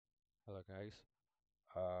Hello guys.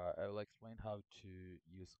 I will explain how to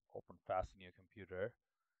use OpenFAST in your computer.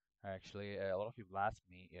 Actually, a lot of people ask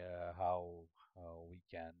me how we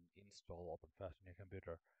can install OpenFAST in your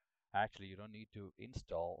computer. Actually, you don't need to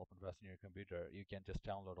install OpenFAST in your computer. You can just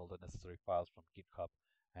download all the necessary files from GitHub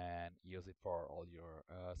and use it for all your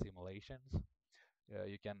simulations.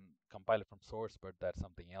 You can compile it from source, but that's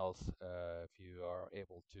something else. If you are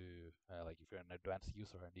able to, like if you're an advanced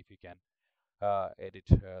user and if you can edit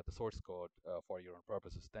the source code for your own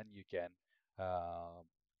purposes, then you can uh,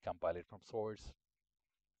 compile it from source.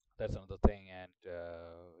 That's another thing. And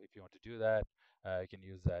if you want to do that, you can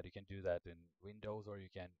use that. You can do that in Windows, or you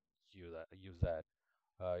can use that.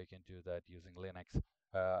 You can do that using Linux.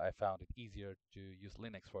 I found it easier to use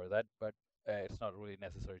Linux for that, but it's not really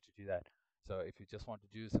necessary to do that. So if you just want to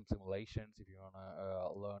do some simulations, if you want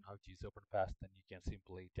to learn how to use OpenFast, then you can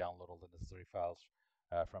simply download all the necessary files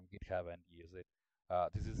from GitHub and use it.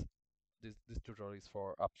 This tutorial is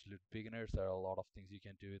for absolute beginners. There are a lot of things you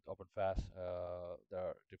can do with OpenFast. There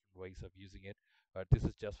are different ways of using it, but this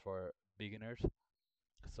is just for beginners.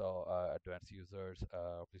 So advanced users,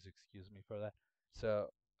 please excuse me for that.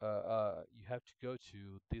 So you have to go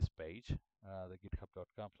to this page, the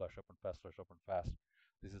github.com/openfast/openfast.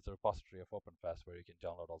 This is the repository of OpenFast where you can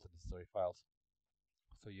download all the necessary files.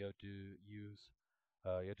 So you have to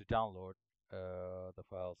download the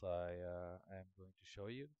files I am going to show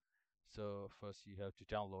you. So first you have to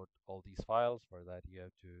download all these files. For that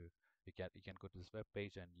you can go to this web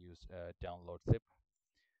page and use download zip,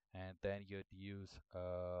 and then you'd use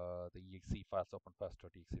the exe files,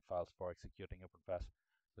 openfast.exe files, for executing OpenFast.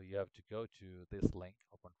 So you have to go to this link,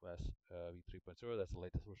 OpenFast v3.0. That's the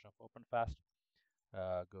latest version of OpenFast.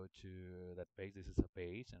 Go to that page. This is a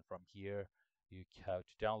page, and from here you have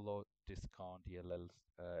to download discount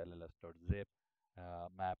lls.zip,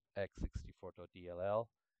 map x64.dll,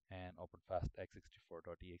 and openfast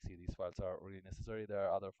x64.exe. These files are really necessary. There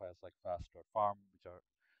are other files like fast.farm,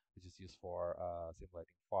 which is used for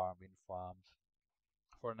simulating wind farms.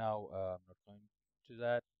 For now, I'm not going to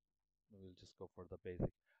that. We'll just go for the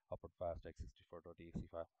basic openfast x64.exe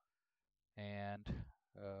file. And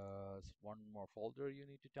one more folder you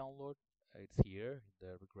need to download. It's here,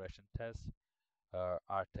 the regression test,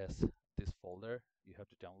 rtest. This folder you have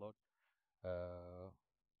to download.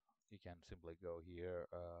 You can simply go here,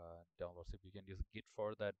 download zip. You can use Git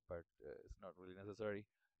for that, but it's not really necessary.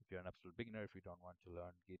 If you're an absolute beginner, if you don't want to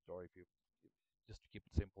learn Git, or if you just to keep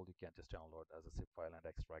it simple, you can just download as a zip file and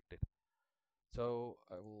extract it. So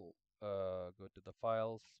I will go to the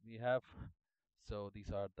files we have. So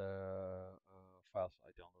these are the files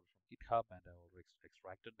I downloaded from GitHub, and I already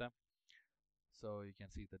extracted them. So you can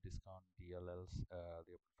see the discount DLLs,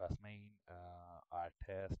 the OpenFast main,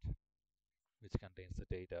 rtest, which contains the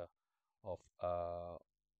data of uh,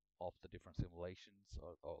 of the different simulations,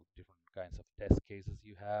 or different kinds of test cases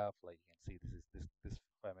you have. Like you can see, this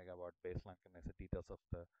 5 megawatt baseline contains the details of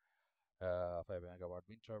the 5 megawatt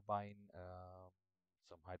wind turbine,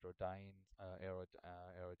 some hydrodyne,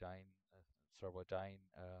 aerodyne, servodyne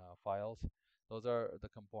files. Those are the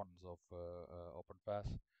components of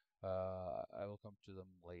OpenFast. I will come to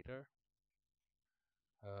them later.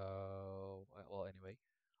 Well, anyway,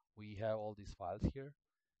 we have all these files here,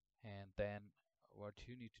 and then what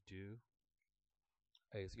you need to do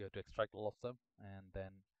is you have to extract all of them, and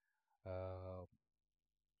then uh,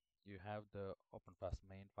 you have the OpenFast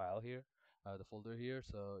main file here, the folder here.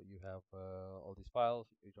 So you have all these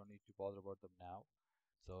files. You don't need to bother about them now.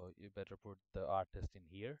 So you better put the rtest in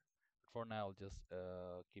here. But for now, I'll just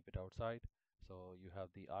keep it outside. So you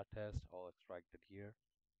have the rtest all extracted here.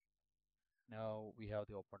 Now we have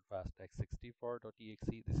the OpenFast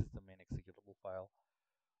x64.exe. This is the main executable file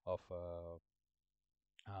of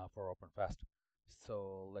for OpenFast.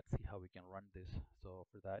 So let's see how we can run this. So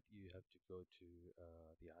for that, you have to go to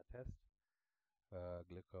the rtest,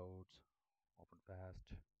 glucodes,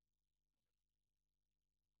 OpenFast.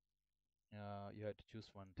 You have to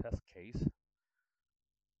choose one test case.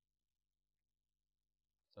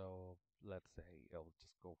 So let's say I'll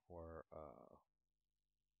just go for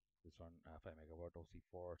this one, 5 megawatt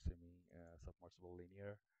OC4 semi submersible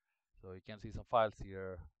linear. So you can see some files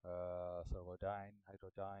here: servodyne,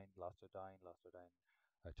 hydrodyne, lastodyne,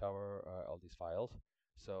 tower, all these files.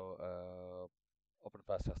 So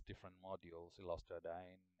OpenFast has different modules.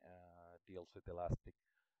 Elastodyne deals with elastic,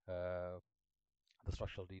 the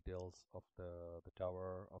structural details of the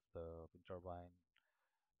tower of the wind turbine,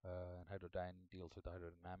 and hydrodyne deals with the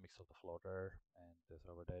hydrodynamics of the floater, and the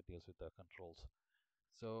servodyne deals with the controls.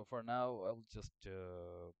 So for now, I'll just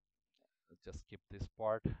skip this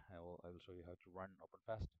part. I will show you how to run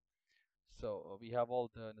OpenFast. So we have all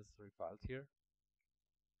the necessary files here.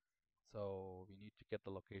 So we need to get the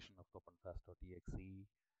location of the openfast.exe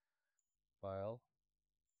file.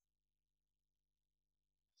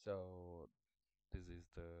 So this is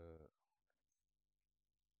the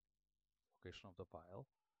location of the file,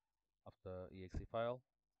 of the exe file.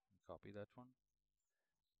 Copy that one.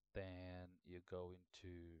 Then you go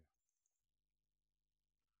into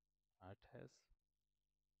our test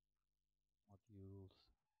modules.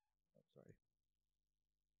 Oh, sorry,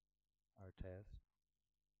 our test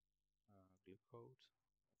glue codes,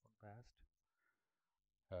 OpenFast,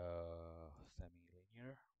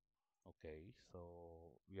 semi-linear. Okay, so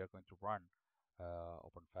we are going to run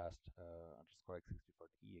OpenFast underscore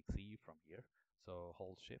x64.exe from here. So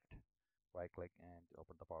hold Shift, right click, and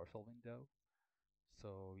open the PowerShell window.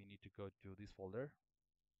 So we need to go to this folder.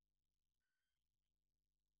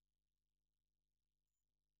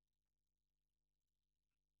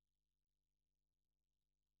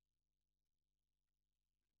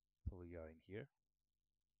 So we are in here.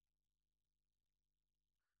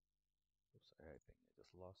 Oops, I think I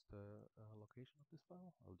just lost the location of this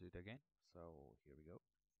file. I'll do it again. So here we go.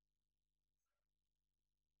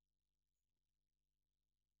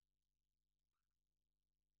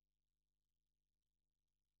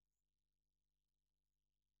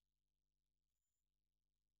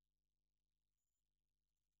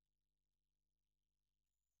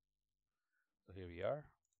 So here we are.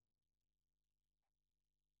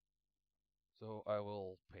 So I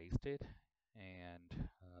will paste it, and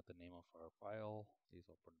the name of our file is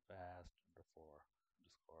openfast underscore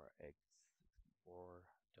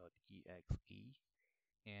x64.exe,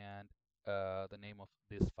 and the name of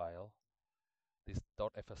this file, this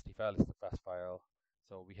 .fst file, is the fast file.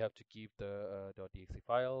 So we have to keep the .exe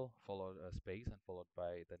file, followed a space, and followed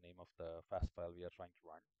by the name of the fast file we are trying to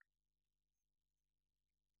run.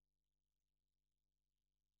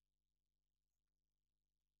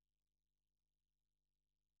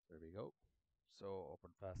 There we go. So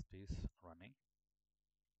OpenFast is running.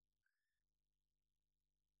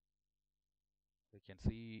 You can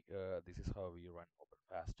see this is how we run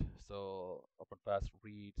OpenFast. So OpenFast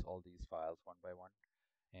reads all these files one by one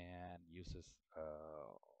and uses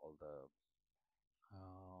all the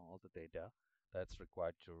data that's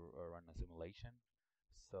required to run a simulation.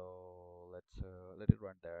 So let it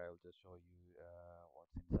run there. I'll just show you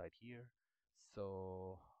what's inside here.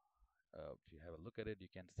 So if you have a look at it, you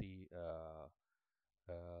can see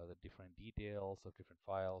the different details of different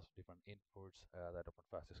files, different inputs that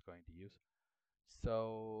OpenFast is going to use.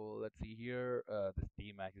 So let's see here. This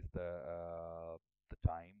Dmax is the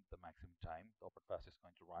time, the maximum time the OpenFast is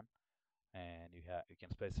going to run, and you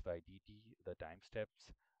can specify dt, the time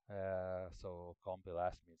steps. So comp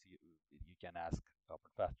last means you can ask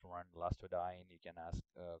OpenFast to run lastodine. You can ask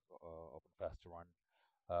OpenFast to run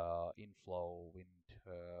inflow wind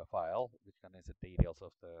file, which contains the details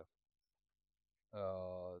of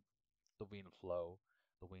uh, the wind flow,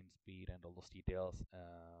 the wind speed, and all those details,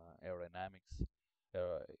 aerodynamics.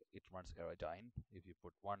 It runs Aerodyne. If you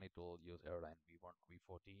put 1, it will use Aerodyne V1,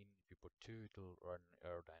 V14. If you put 2, it will run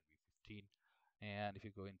Aerodyne V15. And if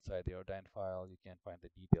you go inside the Aerodyne file, you can find the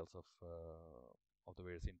details of the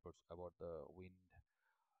various inputs about the wind,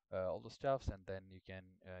 all the stuffs, and then you can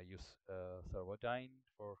use Servodyne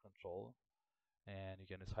for control, and you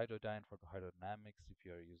can use Hydrodyne for the hydrodynamics if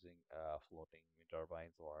you're using floating wind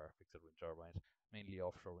turbines or fixed wind turbines, mainly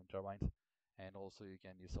offshore wind turbines. And also you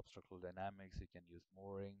can use substructural dynamics, you can use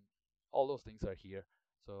mooring. All those things are here.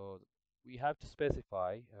 So we have to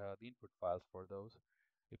specify the input files for those.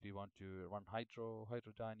 If you want to run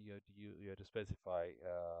Hydrodyne, you have to specify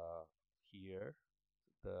here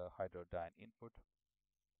the Hydrodyne input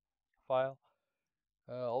file.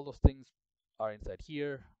 All those things are inside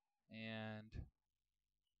here, and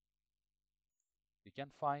you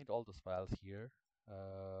can find all those files here,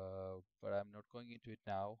 but I'm not going into it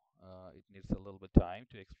now. It needs a little bit time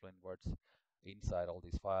to explain what's inside all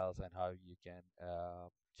these files and how you can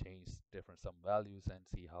change different sum values and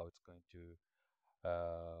see how it's going to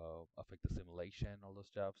affect the simulation, all those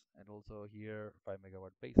stuffs. And also here, 5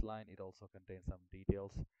 megawatt baseline, it also contains some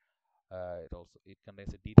details. It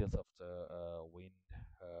contains the details of the wind,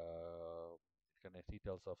 it contains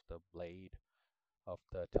details of the blade, of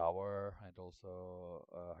the tower, and also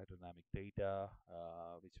hydrodynamic data,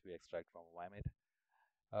 which we extract from WAMIT.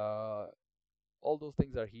 All those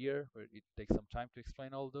things are here, but it takes some time to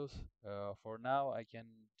explain all those. For now, I can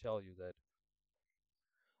tell you that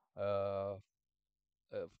uh,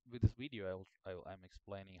 with this video, I'm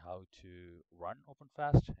explaining how to run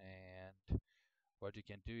OpenFast, and what you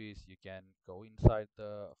can do is you can go inside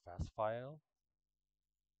the fast file.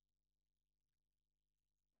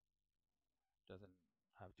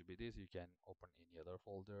 have to be this. You can open any other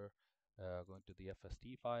folder, go into the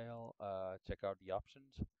FST file, check out the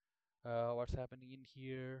options, what's happening in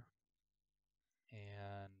here,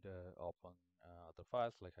 and open other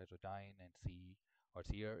files like Hydrodyne and see what's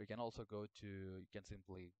here. You can also you can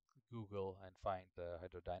simply Google and find the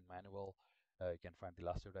Hydrodyne manual. You can find the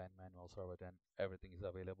Lastodyne manual, server, then everything is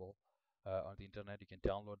available on the internet. You can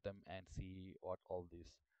download them and see what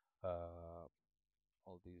uh,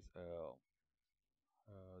 all these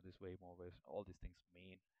this way more ways, all these things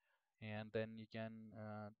mean. And then you can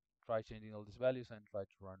try changing all these values and try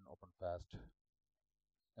to run OpenFAST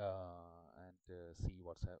and see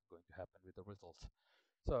what's going to happen with the results.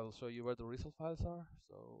 So I'll show you where the result files are.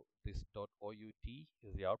 So this .out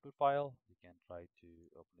is the output file. You can try to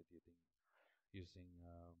open it using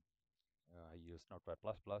I use Notepad++.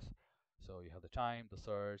 So you have the time, the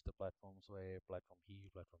search, the platform's way, platform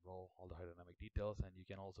heat, platform row, all the hydrodynamic details, and you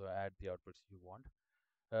can also add the outputs you want.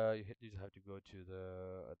 You just have to go to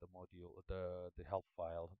the module, the help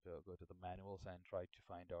file, go to the manuals and try to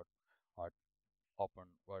find out or open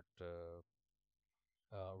what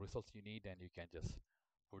results you need, and you can just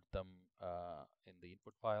put them in the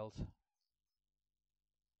input files.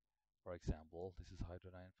 For example, this is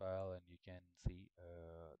Hydrodyne file, and you can see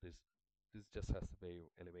this just has the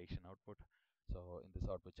elevation output. So in this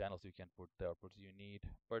output channels, you can put the outputs you need,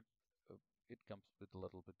 but it comes with a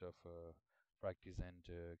little bit of practice and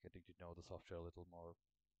getting to know the software a little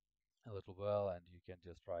well, and you can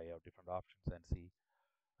just try out different options and see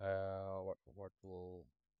what will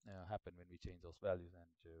happen when we change those values and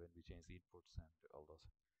when we change the inputs and all those.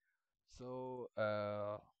 So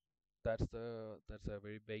that's a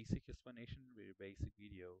very basic explanation, very basic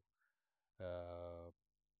video uh,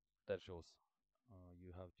 that shows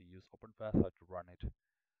you have to use OpenFAST, how to run it.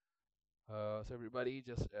 So everybody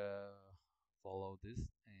just follow this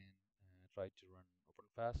and try to run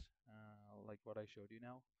OpenFAST like what I showed you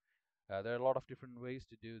now. There are a lot of different ways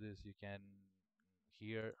to do this. You can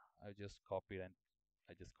here I just copy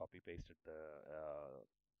pasted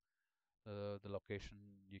the location.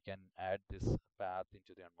 You can add this path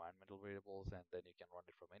into the environmental variables, and then you can run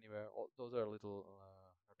it from anywhere. All, those are a little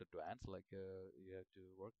not advanced, like you have to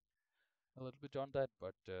work a little bit on that,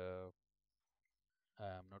 but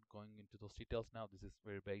I'm not going into those details now. This is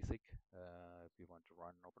very basic. If you want to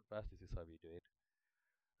run OpenFAST, this is how we do it.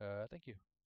 Thank you.